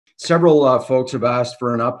Several folks have asked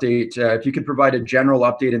for an update. If you could provide a general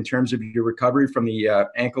update in terms of your recovery from the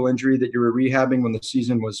ankle injury that you were rehabbing when the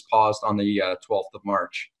season was paused on the 12th of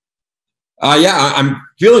March. I'm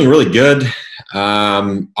feeling really good.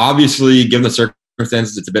 Obviously, given the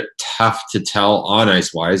circumstances, it's a bit tough to tell on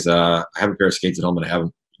ice-wise. I have a pair of skates at home that I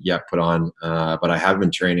haven't yet put on, but I have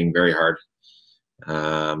been training very hard.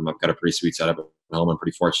 I've got a pretty sweet setup at home. I'm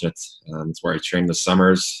pretty fortunate. It's where I trained the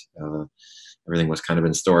summers. Everything was kind of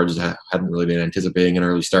in storage. I hadn't really been anticipating an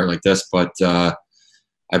early start like this, but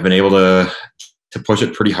I've been able to push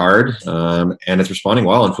it pretty hard, and it's responding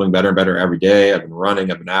well. I'm feeling better and better every day. I've been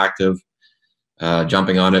running. I've been active,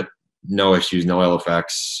 jumping on it. No issues, no ill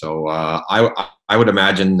effects. So I would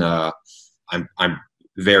imagine I'm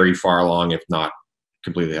very far along, if not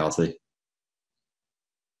completely healthy.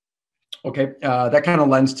 Okay, that kind of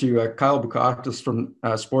lends to Kyle Bukakis from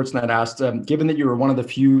Sportsnet asked, given that you were one of the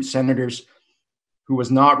few Senators who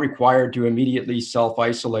was not required to immediately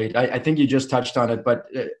self-isolate, I think you just touched on it, but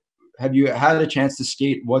have you had a chance to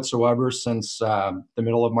skate whatsoever since the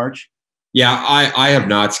middle of March? Yeah, I have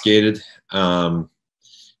not skated. I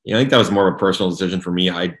think that was more of a personal decision for me.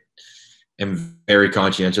 I am very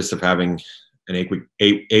conscientious of having an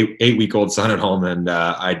eight-week-old son at home, and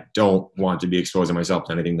I don't want to be exposing myself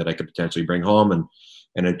to anything that I could potentially bring home and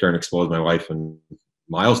in turn expose my wife and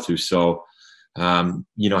Miles to. So,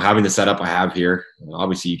 having the setup I have here,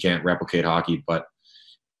 obviously you can't replicate hockey, but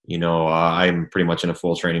I'm pretty much in a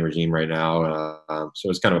full training regime right now. So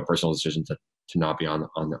it's kind of a personal decision to not be on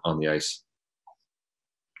the ice.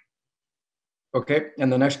 Okay, and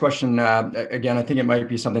the next question, again, I think it might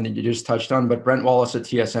be something that you just touched on, but Brent Wallace at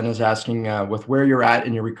TSN is asking, with where you're at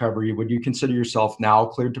in your recovery, would you consider yourself now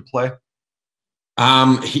cleared to play?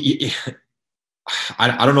 I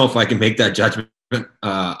don't know if I can make that judgment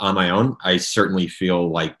on my own. I certainly feel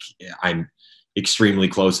like I'm extremely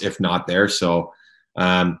close, if not there. So,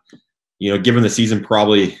 given the season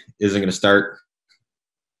probably isn't going to start,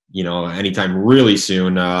 anytime really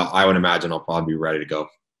soon, I would imagine I'll probably be ready to go.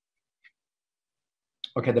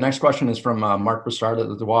 Okay, the next question is from Mark Borowiecki at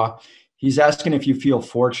the Dewa. He's asking if you feel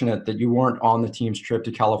fortunate that you weren't on the team's trip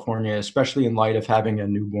to California, especially in light of having a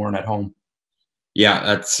newborn at home. Yeah,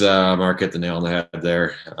 that's Mark hit the nail on the head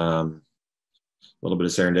there. A little bit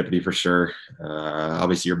of serendipity for sure.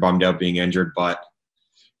 Obviously, you're bummed out being injured, but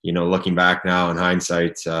looking back now in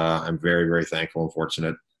hindsight, I'm very, very thankful and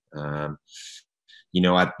fortunate.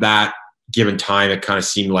 At that given time, it kind of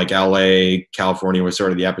seemed like LA, California was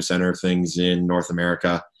sort of the epicenter of things in North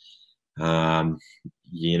America. And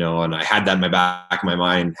I had that in my back of my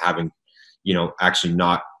mind, having, actually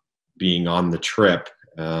not being on the trip,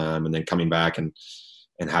 and then coming back and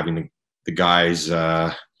having the guys,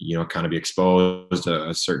 kind of be exposed,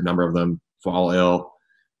 a certain number of them fall ill.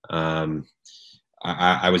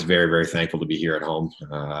 I was very, very thankful to be here at home.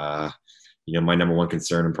 My number one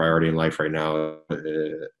concern and priority in life right now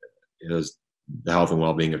is the health and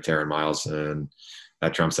well-being of Tara and Miles, and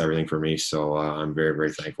that trumps everything for me. So I'm very,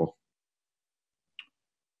 very thankful.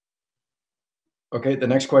 Okay, the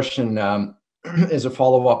next question is a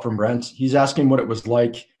follow-up from Brent. He's asking what it was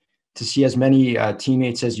like to see as many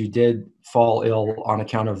teammates as you did fall ill on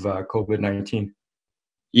account of COVID-19.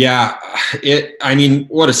 Yeah,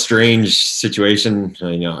 what a strange situation.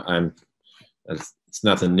 It's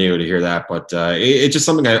nothing new to hear that, but it's just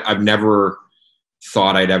something I've never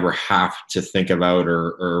thought I'd ever have to think about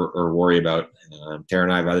or worry about. Tara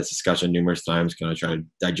and I have had this discussion numerous times, kind of trying to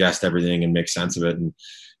digest everything and make sense of it. And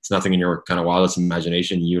it's nothing in your kind of wildest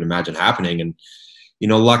imagination you would imagine happening. And,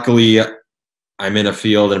 luckily I'm in a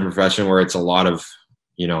field and a profession where it's a lot of,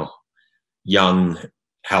 young,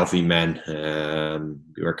 healthy men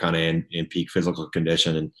who are kind of in peak physical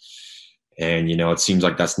condition. And it seems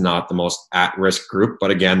like that's not the most at-risk group.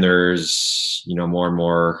 But again, there's, more and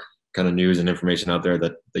more kind of news and information out there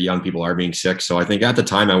that the young people are being sick. So I think at the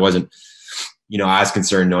time I wasn't, as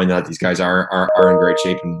concerned, knowing that these guys are in great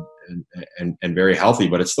shape and very healthy,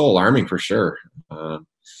 but it's still alarming for sure.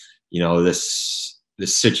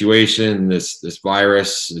 This situation, this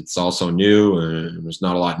virus, it's also new and there's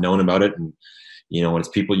not a lot known about it. And, when it's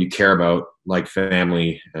people you care about, like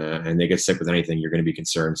family, and they get sick with anything, you're going to be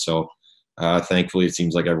concerned. So thankfully it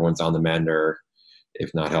seems like everyone's on the mend, or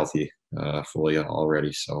if not healthy, fully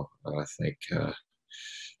already. So thank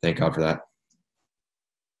God for that.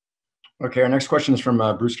 Okay, our next question is from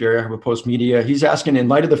Bruce Gary of Post Media. He's asking, in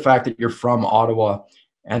light of the fact that you're from Ottawa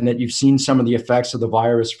and that you've seen some of the effects of the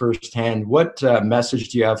virus firsthand, what message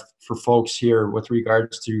do you have for folks here with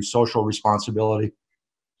regards to social responsibility?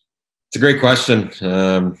 It's a great question.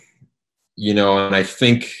 And I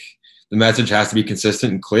think the message has to be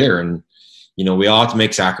consistent and clear. And, we all have to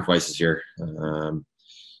make sacrifices here.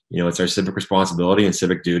 It's our civic responsibility and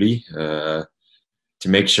civic duty to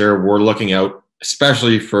make sure we're looking out,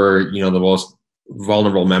 especially for, the most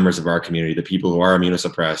vulnerable members of our community, the people who are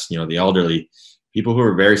immunosuppressed, the elderly, people who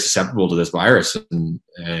are very susceptible to this virus.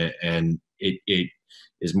 And it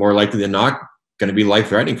is more likely than not going to be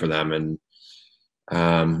life-threatening for them. And,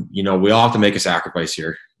 we all have to make a sacrifice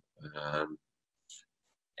here.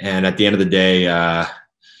 And at the end of the day,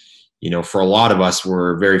 for a lot of us,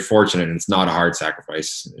 we're very fortunate, and it's not a hard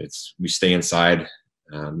sacrifice. We stay inside,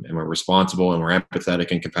 and we're responsible, and we're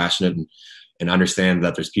empathetic and compassionate, and understand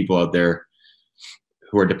that there's people out there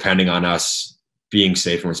who are depending on us being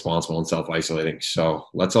safe and responsible and self-isolating. So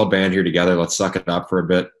let's all band here together. Let's suck it up for a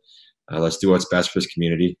bit. Let's do what's best for this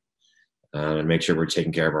community, and make sure we're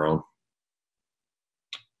taking care of our own.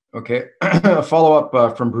 Okay. A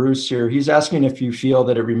follow-up from Bruce here. He's asking if you feel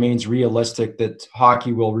that it remains realistic that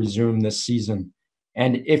hockey will resume this season.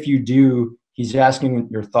 And if you do, he's asking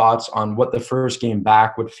your thoughts on what the first game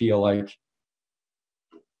back would feel like.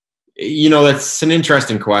 That's an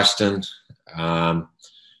interesting question.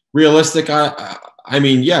 Realistic, I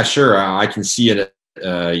mean, yeah, sure. I can see it,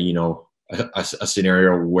 a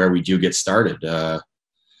scenario where we do get started.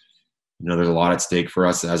 There's a lot at stake for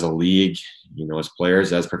us as a league, as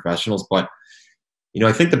players, as professionals. But,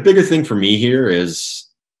 I think the bigger thing for me here is,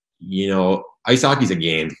 ice hockey is a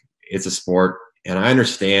game. It's a sport. And I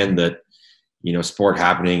understand that, sport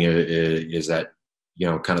happening is that,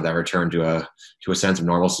 kind of that return to a sense of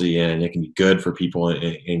normalcy, and it can be good for people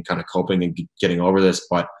in kind of coping and getting over this.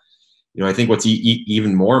 But, I think what's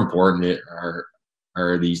even more important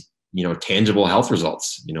are these, tangible health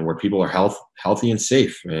results, where people are healthy and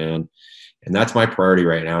safe. And that's my priority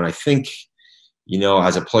right now. And I think,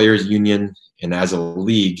 as a players union and as a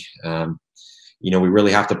league, we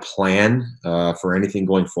really have to plan for anything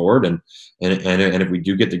going forward. And if we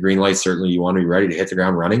do get the green light, certainly you want to be ready to hit the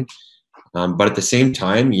ground running. But at the same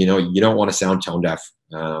time, you don't want to sound tone deaf.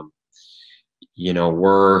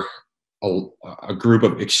 We're a group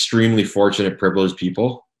of extremely fortunate, privileged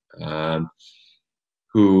people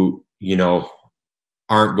who,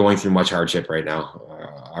 aren't going through much hardship right now.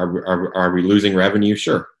 Are we losing revenue?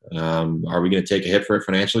 Sure. Are we going to take a hit for it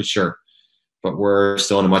financially? Sure. But we're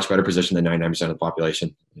still in a much better position than 99% of the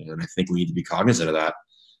population. And I think we need to be cognizant of that.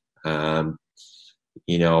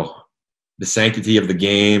 The sanctity of the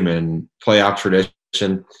game and playoff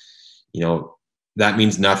tradition, that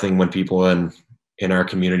means nothing when people in our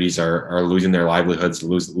communities are losing their livelihoods,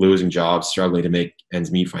 losing jobs, struggling to make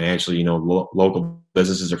ends meet financially. Local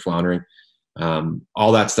businesses are floundering.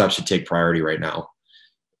 All that stuff should take priority right now.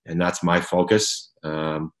 And that's my focus.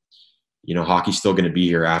 Hockey's still going to be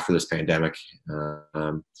here after this pandemic.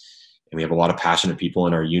 And we have a lot of passionate people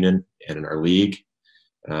in our union and in our league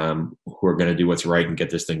who are going to do what's right and get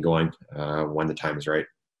this thing going when the time is right.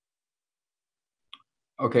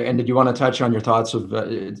 Okay. And did you want to touch on your thoughts of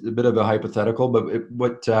it's a bit of a hypothetical,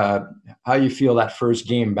 but how you feel that first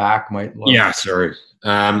game back might look? Yeah, sorry.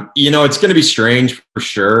 It's going to be strange for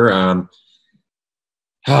sure.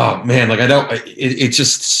 Oh man, it's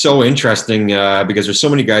just so interesting because there's so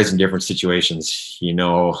many guys in different situations.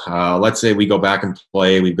 Let's say we go back and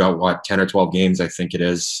play. We've got 10 or 12 games, I think it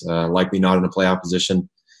is, likely not in a playoff position.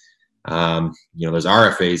 There's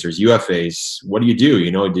RFAs, there's UFAs. What do you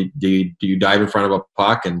do? Do you dive in front of a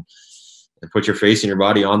puck and put your face and your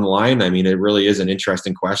body on the line? I mean, it really is an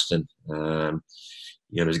interesting question.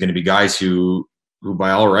 There's going to be guys who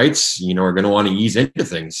by all rights, are going to want to ease into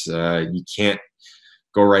things. You can't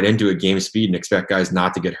go right into a game speed and expect guys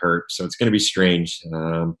not to get hurt. So it's going to be strange.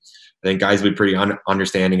 I think guys will be pretty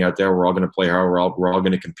understanding out there. We're all going to play hard. We're all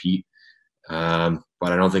going to compete.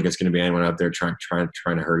 But I don't think it's going to be anyone out there trying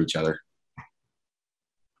to hurt each other.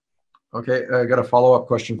 Okay. I got a follow-up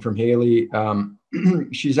question from Haley.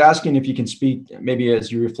 She's asking if you can speak, maybe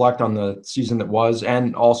as you reflect on the season that was,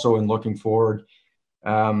 and also in looking forward,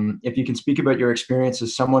 if you can speak about your experience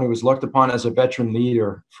as someone who was looked upon as a veteran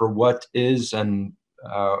leader for what is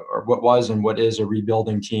or what was and what is a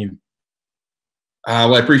rebuilding team.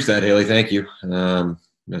 Well, I appreciate that, Haley. Thank you. I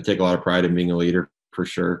take a lot of pride in being a leader for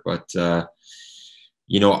sure. But,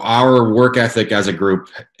 our work ethic as a group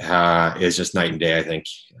is just night and day, I think.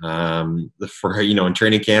 In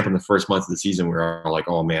training camp in the first month of the season, we were all like,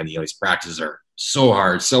 oh, man, these practices are so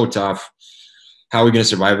hard, so tough. How are we going to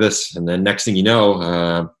survive this? And then next thing you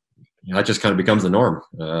know, that just kind of becomes the norm.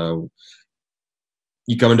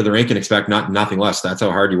 You come into the rink and expect nothing less. That's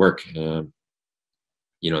how hard you work.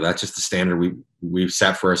 That's just the standard we've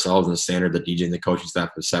set for ourselves, and the standard that DJ and the coaching staff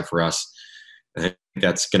have set for us. I think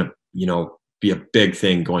that's going to, be a big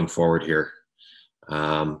thing going forward here.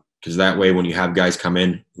 because that way when you have guys come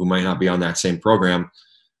in who might not be on that same program,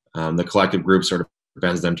 the collective group sort of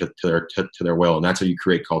bends them to their will, and that's how you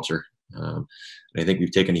create culture. And I think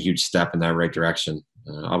we've taken a huge step in that right direction.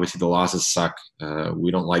 Obviously, the losses suck.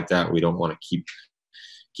 We don't like that. We don't want to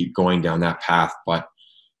keep going down that path. But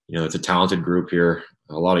it's a talented group here.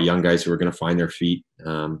 A lot of young guys who are going to find their feet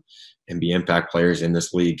and be impact players in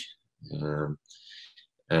this league. And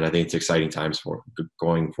I think it's exciting times for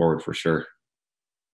going forward for sure.